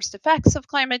the worst effects of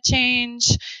climate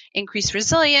change, increase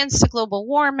resilience to global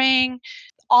warming,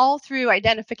 all through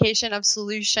identification of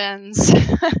solutions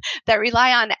that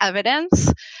rely on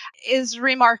evidence is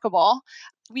remarkable.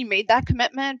 We made that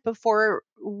commitment before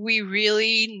we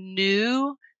really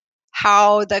knew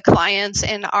how the clients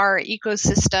in our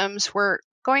ecosystems were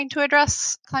going to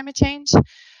address climate change.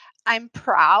 I'm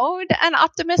proud and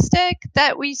optimistic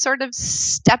that we sort of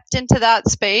stepped into that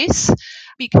space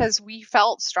because we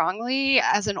felt strongly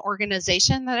as an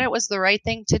organization that it was the right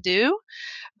thing to do.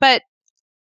 But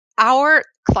our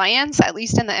clients, at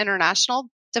least in the international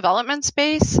development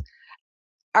space,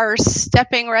 are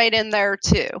stepping right in there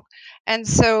too. And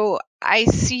so I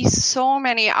see so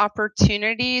many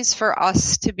opportunities for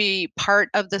us to be part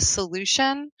of the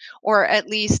solution, or at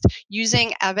least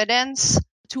using evidence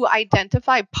to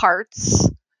identify parts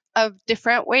of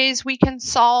different ways we can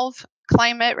solve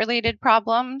climate related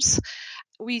problems.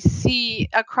 We see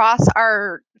across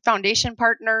our foundation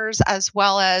partners as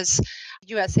well as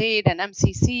USAID and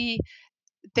MCC,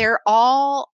 they're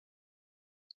all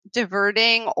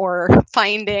diverting or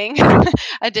finding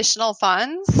additional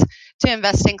funds to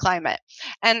invest in climate.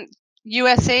 And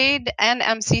USAID and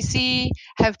MCC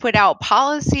have put out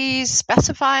policies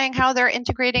specifying how they're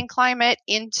integrating climate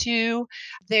into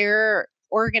their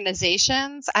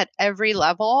organizations at every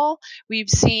level. We've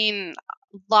seen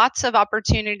lots of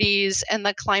opportunities in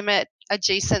the climate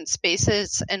adjacent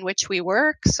spaces in which we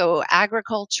work. So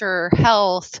agriculture,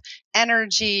 health,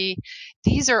 energy,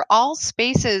 these are all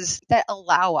spaces that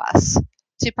allow us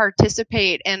to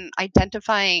participate in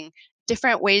identifying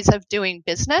different ways of doing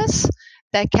business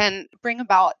that can bring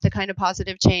about the kind of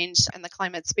positive change in the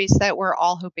climate space that we're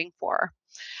all hoping for.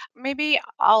 Maybe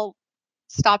I'll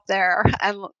stop there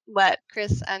and let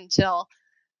Chris and Jill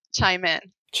chime in.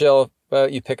 Jill, well,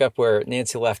 you pick up where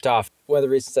Nancy left off. One of the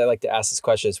reasons I like to ask this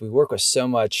question is we work with so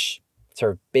much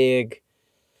sort of big,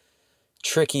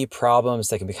 tricky problems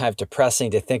that can be kind of depressing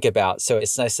to think about. So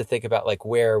it's nice to think about like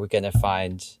where are we going to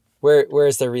find, where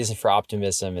is there reason for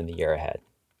optimism in the year ahead?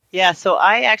 Yeah, so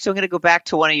I actually am going to go back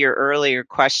to one of your earlier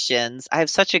questions. I have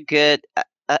such a good,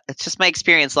 it's just my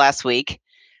experience last week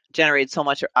generated so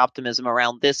much optimism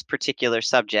around this particular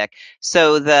subject.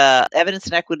 So the Evidence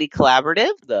and Equity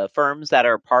Collaborative, the firms that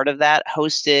are part of that,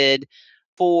 hosted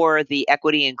for the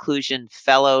Equity Inclusion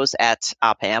Fellows at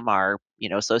OPAM, our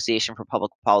Association for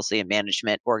Public Policy and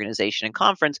Management organization and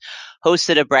conference,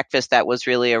 hosted a breakfast that was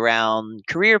really around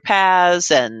career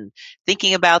paths and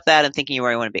thinking about that and thinking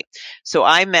where you want to be. So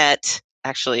I met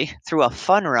actually through a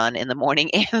fun run in the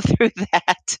morning and through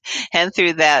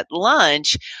that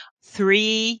lunch,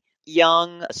 3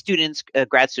 young students,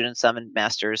 grad students, some in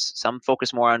masters, some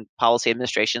focus more on policy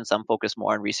administration, some focus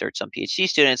more on research, some PhD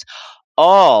students,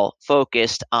 all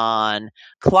focused on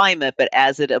climate, but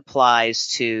as it applies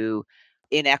to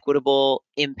inequitable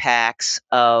impacts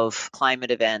of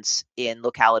climate events in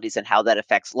localities and how that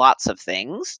affects lots of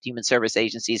things, human service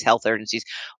agencies, health agencies.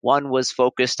 One was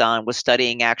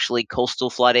studying actually coastal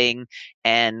flooding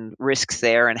and risks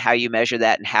there and how you measure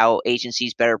that and how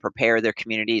agencies better prepare their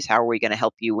communities. How are we going to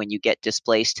help you when you get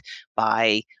displaced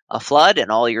by a flood and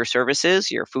all your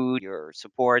services, your food, your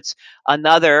supports.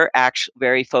 Another actually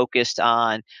very focused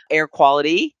on air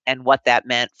quality and what that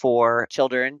meant for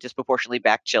children, disproportionately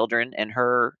Black children in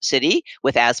her city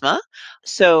with asthma.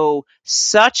 So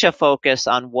such a focus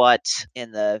on what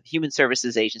in the human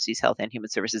services agencies, health and human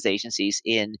services agencies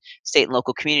in state and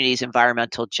local communities,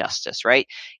 environmental justice, right?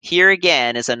 Here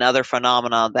again is another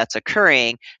phenomenon that's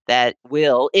occurring that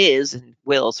will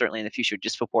certainly in the future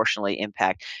disproportionately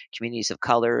impact communities of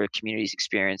color, communities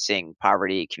experiencing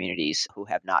poverty, communities who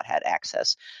have not had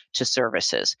access to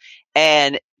services.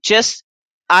 And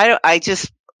I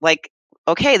just like,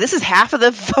 okay, this is half of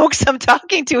the folks I'm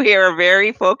talking to here are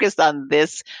very focused on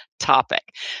this topic.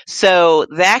 So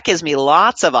that gives me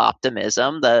lots of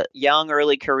optimism. The young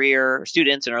early career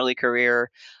students and early career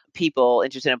people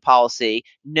interested in policy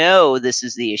know this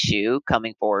is the issue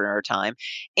coming forward in our time.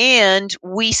 And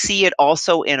we see it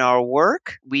also in our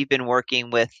work. We've been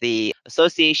working with the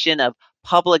Association of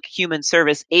Public Human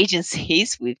Service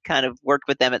Agencies. We've kind of worked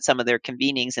with them at some of their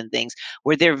convenings and things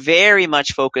where they're very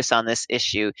much focused on this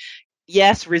issue.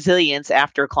 yes, resilience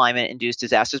after climate-induced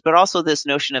disasters, but also this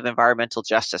notion of environmental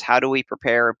justice. How do we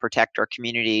prepare and protect our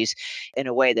communities in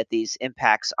a way that these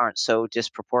impacts aren't so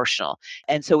disproportional?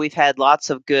 And so we've had lots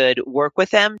of good work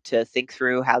with them to think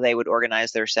through how they would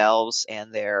organize themselves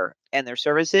and their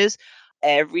services.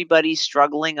 Everybody's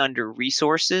struggling under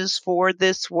resources for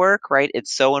this work, right?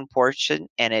 It's so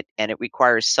important, and it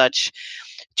requires such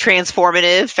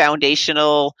transformative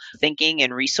foundational thinking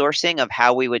and resourcing of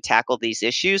how we would tackle these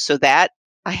issues. So that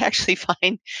I actually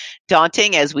find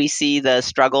daunting as we see the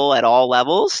struggle at all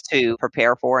levels to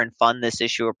prepare for and fund this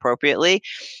issue appropriately.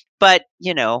 But,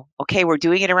 okay, we're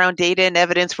doing it around data and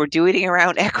evidence. We're doing it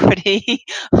around equity.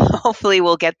 Hopefully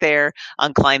we'll get there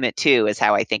on climate too, is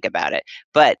how I think about it.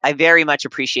 But I very much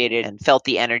appreciated and felt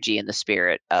the energy and the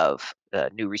spirit of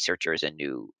new researchers and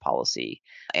new policy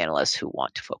analysts who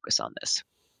want to focus on this.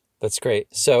 That's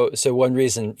great. So one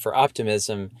reason for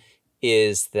optimism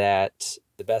is that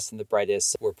the best and the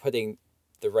brightest, we're putting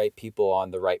the right people on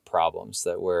the right problems,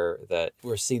 that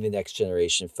we're seeing the next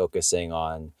generation focusing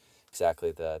on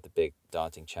exactly the big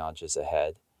daunting challenges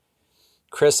ahead.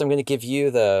 Chris, I'm going to give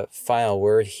you the final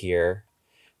word here.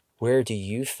 Where do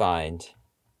you find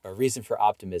a reason for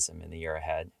optimism in the year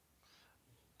ahead?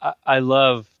 I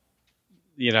love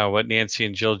what Nancy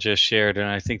and Jill just shared, and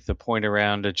I think the point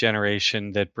around a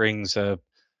generation that brings a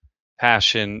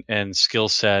passion and skill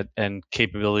set and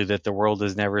capability that the world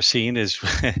has never seen is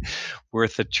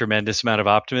worth a tremendous amount of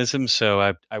optimism. So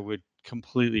I would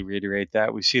completely reiterate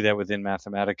that. We see that within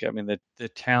Mathematica. I mean, the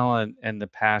talent and the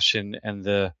passion and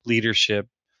the leadership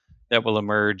that will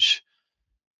emerge,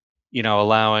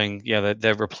 allowing,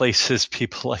 that replaces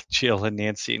people like Jill and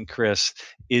Nancy and Chris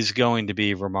is going to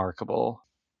be remarkable.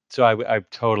 So I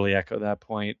totally echo that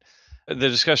point. The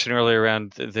discussion earlier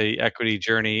around the equity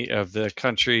journey of the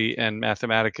country and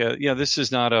Mathematica, this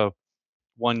is not a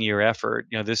one-year effort.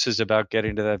 This is about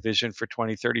getting to that vision for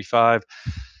 2035.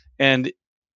 And,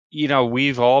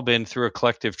 we've all been through a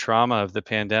collective trauma of the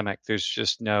pandemic. There's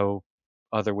just no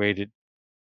other way to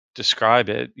describe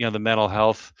it. The mental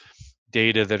health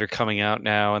data that are coming out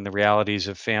now and the realities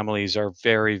of families are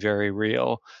very, very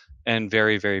real and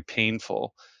very, very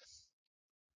painful.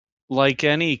 Like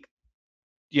any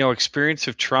experience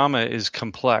of trauma is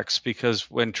complex because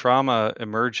when trauma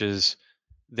emerges,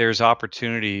 there's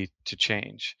opportunity to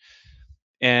change.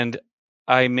 And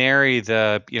I marry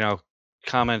the,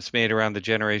 comments made around the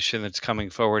generation that's coming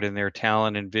forward and their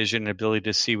talent and vision and ability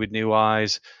to see with new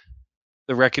eyes,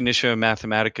 the recognition of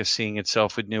Mathematica seeing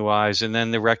itself with new eyes, and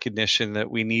then the recognition that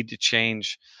we need to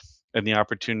change and the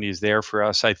opportunity is there for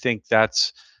us. I think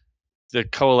that's the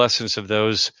coalescence of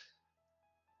those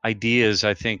ideas,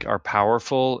 I think, are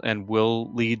powerful and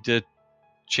will lead to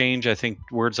change. I think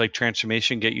words like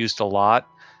transformation get used a lot.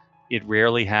 It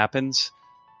rarely happens,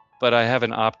 but I have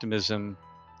an optimism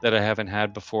that I haven't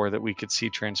had before that we could see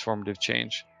transformative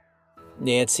change.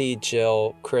 Nancy,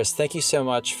 Jill, Chris, thank you so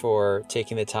much for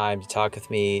taking the time to talk with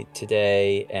me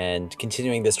today and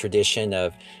continuing this tradition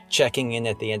of checking in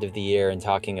at the end of the year and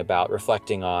talking about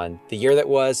reflecting on the year that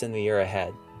was and the year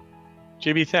ahead.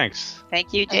 JB, thanks.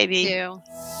 Thank you, JB. Thank you.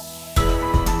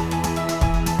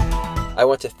 I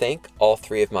want to thank all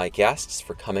three of my guests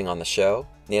for coming on the show,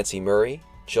 Nancy Murray,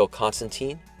 Jill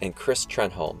Constantine, and Chris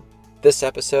Trenholm. This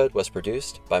episode was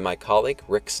produced by my colleague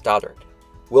Rick Stoddard.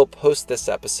 We'll post this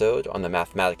episode on the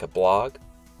Mathematica blog,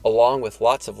 along with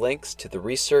lots of links to the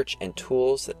research and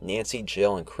tools that Nancy,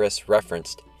 Jill, and Chris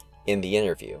referenced in the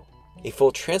interview. A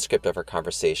full transcript of our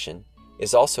conversation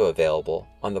is also available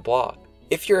on the blog.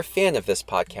 If you're a fan of this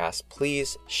podcast,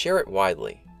 please share it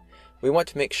widely. We want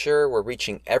to make sure we're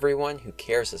reaching everyone who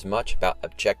cares as much about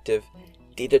objective,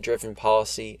 data-driven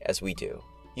policy as we do.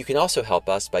 You can also help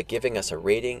us by giving us a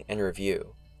rating and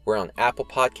review. We're on Apple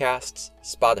Podcasts,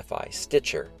 Spotify,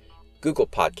 Stitcher, Google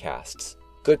Podcasts,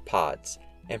 Good Pods,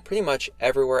 and pretty much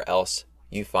everywhere else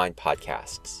you find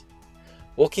podcasts.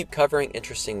 We'll keep covering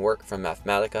interesting work from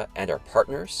Mathematica and our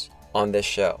partners on this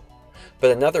show.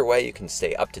 But another way you can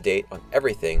stay up to date on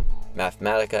everything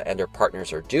Mathematica and our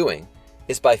partners are doing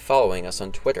is by following us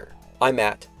on Twitter. I'm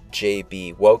at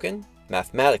JB Wogan.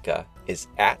 Mathematica is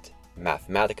at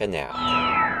Mathematica Now.